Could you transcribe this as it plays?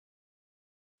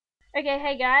Okay,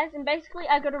 hey guys, and basically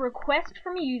I got a request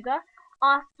from a user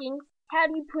asking how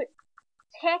do you put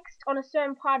text on a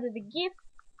certain part of the GIF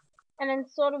and then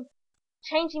sort of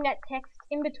changing that text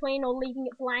in between or leaving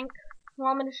it blank. Well,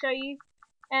 I'm going to show you,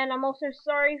 and I'm also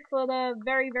sorry for the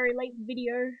very late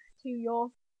video to your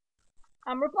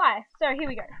reply. So here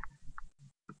we go.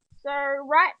 So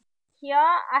right here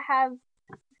I have,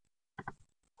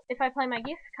 if I play my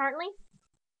GIF currently,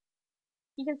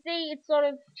 you can see it sort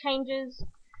of changes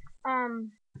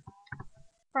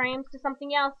frames to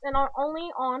something else, and only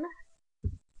on,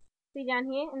 see down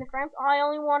here in the frames, I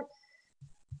only want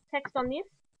text on this,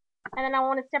 and then I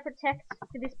want a separate text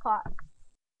for this part.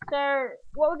 So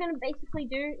what we're going to basically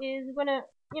do is we're going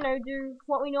to, do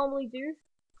what we normally do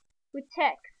with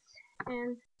text,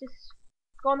 and just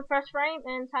go on the first frame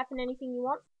and type in anything you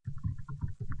want.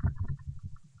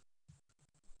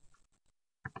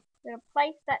 We're going to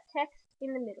place that text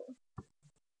in the middle.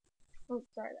 Oh,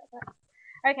 sorry about that.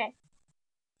 Okay,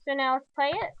 so now let's play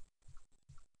it.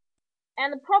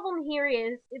 And the problem here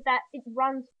is that it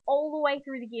runs all the way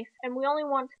through the GIF, and we only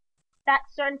want that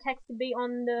certain text to be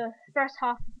on the first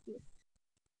half of the GIF.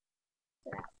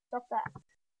 So now, stop that.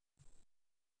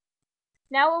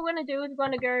 Now what we're going to do is we're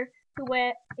going to go to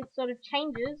where it sort of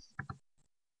changes,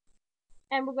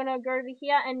 and we're going to go over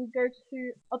here and go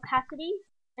to opacity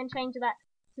and change that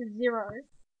to 0.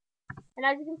 And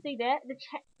as you can see there, the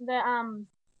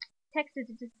text has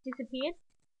disappeared.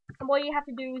 And what you have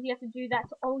to do is you have to do that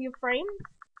to all your frames,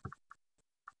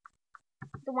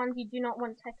 the ones you do not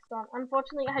want text on.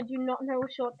 Unfortunately, I do not know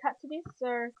a shortcut to this,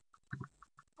 so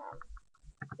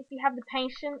if you have the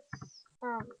patience,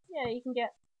 yeah, you can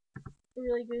get a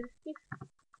really good GIF.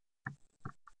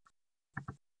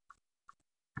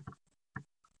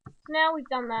 So now we've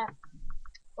done that,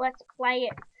 let's play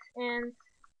it, and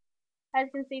as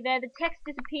you can see there, the text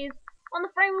disappears on the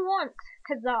frame we want.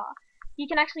 Huzzah! You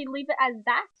can actually leave it as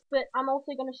that, but I'm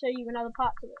also going to show you another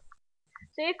part to it.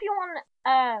 So if you want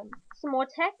some more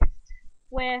text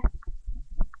where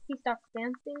he starts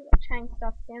dancing, or Chang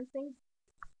starts dancing,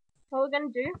 what we're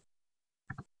going to do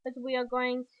is we are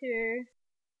going to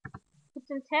put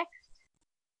some text,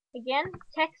 again,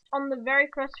 text on the very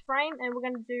first frame, and we're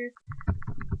going to do,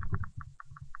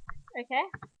 okay,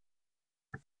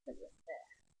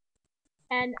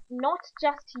 and not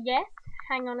just yet,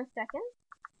 hang on a second,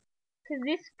 because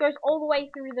this goes all the way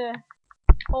through the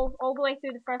all the way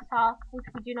through the first half, which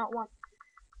we do not want.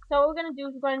 So what we're going to do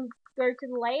is we're going to go to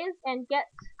the layers and get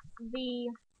the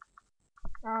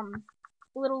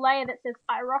little layer that says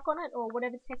iRock on it, or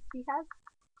whatever text you have,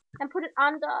 and put it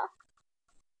under,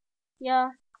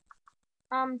 yeah,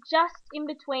 just in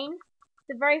between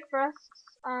the very first,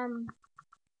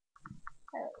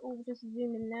 we'll just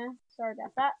zoom in there, sorry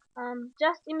about that,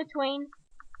 just in between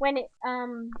when it,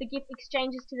 the GIF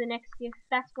exchanges to the next GIF,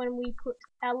 that's when we put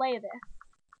our layer there.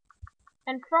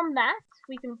 And from that,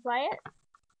 we can play it,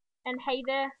 and hey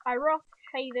there, I rock,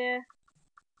 hey there,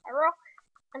 I rock,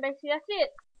 and basically that's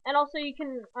it. And also you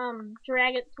can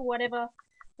drag it to whatever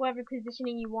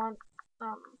positioning you want.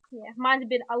 Yeah, mine's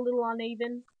a little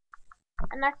uneven,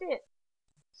 and that's it.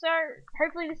 So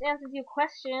hopefully this answers your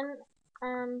question,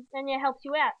 and yeah, helps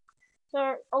you out.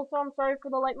 So also I'm sorry for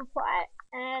the late reply,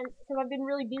 and because I've been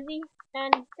really busy,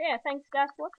 and yeah, thanks guys for watching.